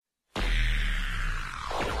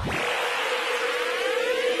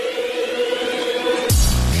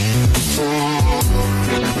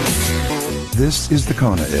This is the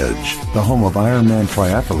Kona Edge, the home of Ironman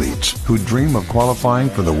triathletes who dream of qualifying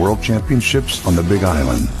for the World Championships on the Big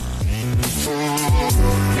Island.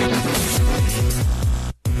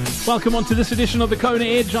 Welcome on to this edition of the Kona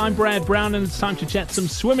Edge. I'm Brad Brown, and it's time to chat some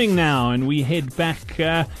swimming now. And we head back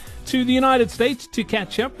to the United States to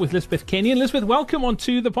catch up with Lisbeth Kenyon. Lisbeth, welcome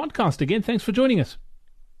onto the podcast again. Thanks for joining us.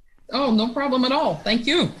 Oh, no problem at all. Thank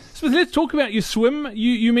you. So let's talk about your swim.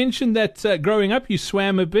 You mentioned that growing up you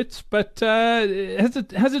swam a bit, but has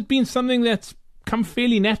it been something that's come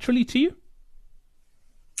fairly naturally to you?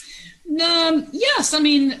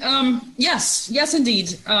 Yes, yes,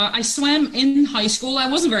 indeed. I swam in high school. I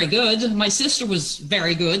wasn't very good. My sister was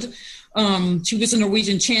very good. She was a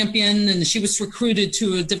Norwegian champion, and she was recruited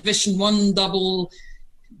to a Division I double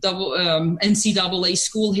NCAA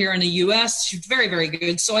school here in the U.S. She's very, very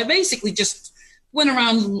good. So I basically just went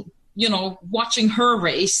around, watching her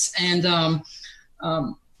race, and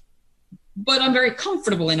but I'm very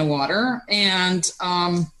comfortable in the water, and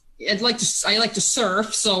I like to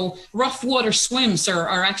surf, so rough water swims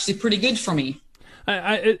are actually pretty good for me.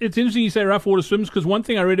 It's interesting you say rough water swims, because one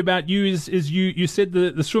thing I read about you is you said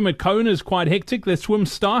the swim at Kona is quite hectic. The swim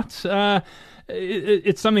starts.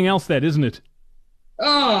 It's something else, that, isn't it?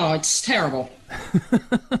 Oh, it's terrible.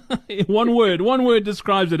 One word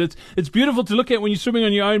describes it. It's beautiful to look at when you're swimming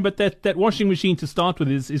on your own, but that washing machine to start with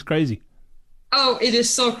is crazy. Oh, it is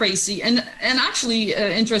so crazy. And actually,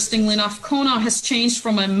 interestingly enough, Kona has changed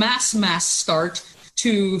from a mass start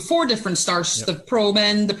to 4 different starts, yep. The pro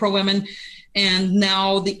men, the pro women, and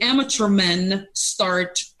now the amateur men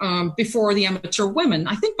start before the amateur women,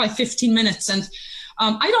 I think by 15 minutes. And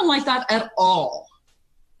I don't like that at all.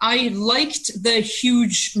 I liked the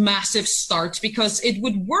huge, massive start because it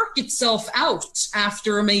would work itself out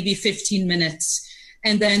after maybe 15 minutes,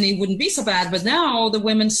 and then it wouldn't be so bad. But now the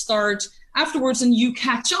women start afterwards, and you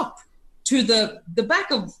catch up to the back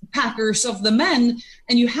of packers of the men,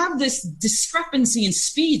 and you have this discrepancy in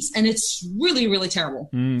speeds, and it's really, really terrible.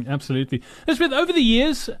 Absolutely. Elizabeth, over the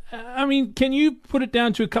years, can you put it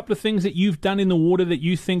down to a couple of things that you've done in the water that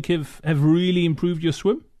you think have really improved your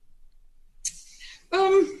swim?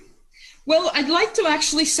 Well, I'd like to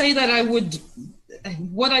actually say that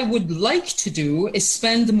what I would like to do is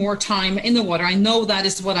spend more time in the water. I know that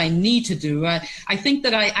is what I need to do. I think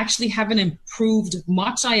that I actually haven't improved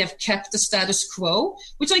much. I have kept the status quo,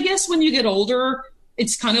 which I guess when you get older,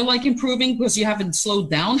 it's kind of like improving because you haven't slowed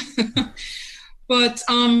down. But,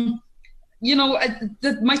 my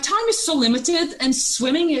time is so limited, and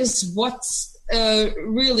swimming is what's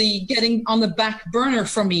really getting on the back burner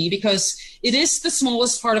for me, because it is the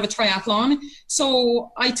smallest part of a triathlon.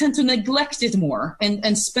 So I tend to neglect it more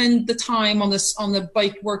and spend the time on the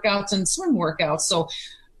bike workouts and swim workouts. So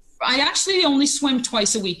I actually only swim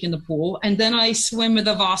twice a week in the pool, and then I swim with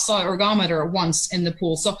a Vasa ergometer once in the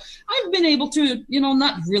pool. So I've been able to,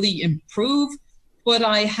 not really improve, but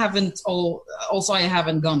I haven't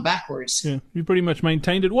gone backwards. Yeah, you pretty much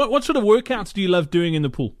maintained it. What sort of workouts do you love doing in the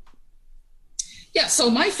pool? Yeah, so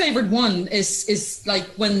my favorite one is like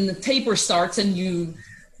when the taper starts and you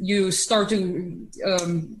start to.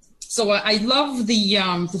 So I love the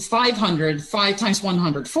 500, 5 times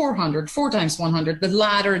 100, 400, 4 times 100, the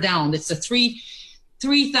ladder down. It's a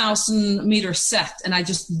 3,000 meter set, and I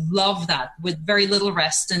just love that with very little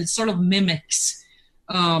rest, and it sort of mimics.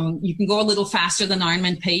 You can go a little faster than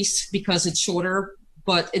Ironman pace because it's shorter,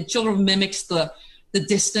 but it sort of mimics the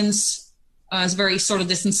distance. It's very sort of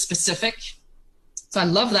distance specific. So I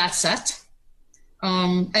love that set.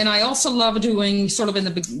 And I also love doing sort of in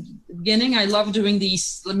the beginning, I love doing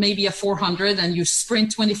these, maybe a 400, and you sprint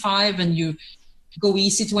 25 and you go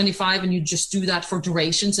easy 25, and you just do that for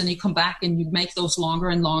durations, and you come back and you make those longer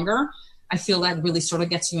and longer. I feel that really sort of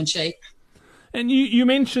gets you in shape. And you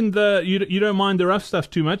mentioned you don't mind the rough stuff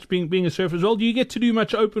too much, being a surfer as well. Do you get to do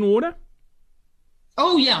much open water?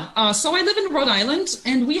 Oh, yeah. So I live in Rhode Island,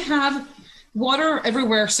 and we have water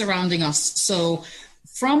everywhere surrounding us. So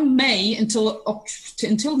from May until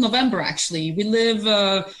November, actually, we live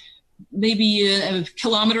maybe a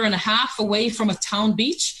kilometer and a half away from a town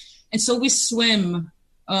beach. And so we swim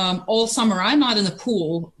all summer. I'm not in the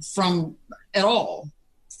pool at all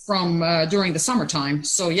during the summertime.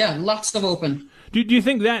 So yeah, lots of open. Do you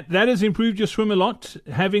think that has improved your swim a lot,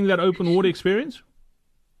 having that open water experience?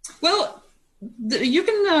 Well,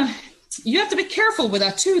 you have to be careful with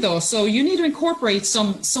that too, though. So you need to incorporate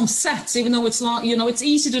some sets, even though it's long. It's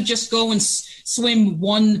easy to just go and swim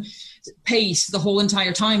one pace the whole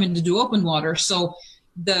entire time and to do open water. So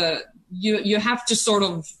you have to sort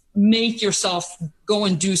of make yourself go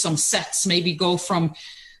and do some sets. Maybe go from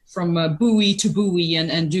buoy to buoy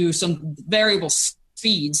and do some variable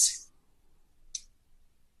speeds.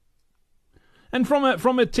 And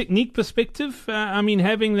from a technique perspective, I mean,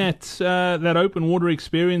 having that open water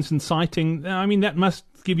experience and sighting, I mean, that must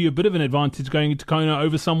give you a bit of an advantage going into Kona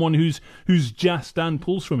over someone who's just done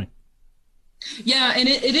pool swimming. Yeah, and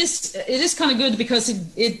it is kind of good because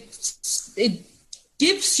it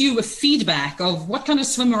gives you a feedback of what kind of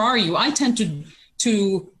swimmer are you. I tend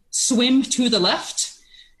to swim to the left,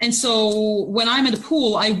 and so when I'm in the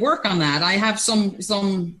pool, I work on that. I have some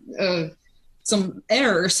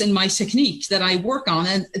errors in my technique that I work on,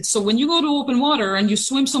 and so when you go to open water and you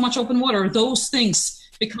swim so much open water, those things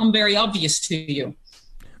become very obvious to you.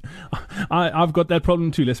 I've got that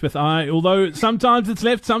problem too, Lisbeth. Although sometimes it's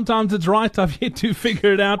left, sometimes it's right. I've yet to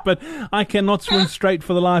figure it out, but I cannot swim straight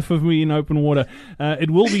for the life of me in open water. It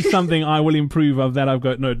will be something I will improve of, that I've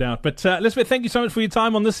got no doubt. But Lisbeth, thank you so much for your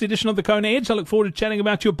time on this edition of the Kona Edge. I look forward to chatting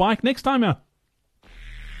about your bike next time out.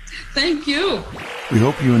 Thank you. We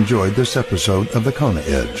hope you enjoyed this episode of the Kona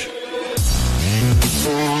Edge.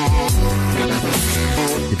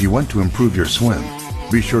 If you want to improve your swim,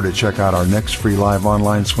 be sure to check out our next free live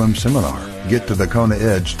online swim seminar. Get to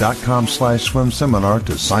thekonaedge.com/swim seminar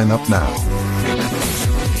to sign up now.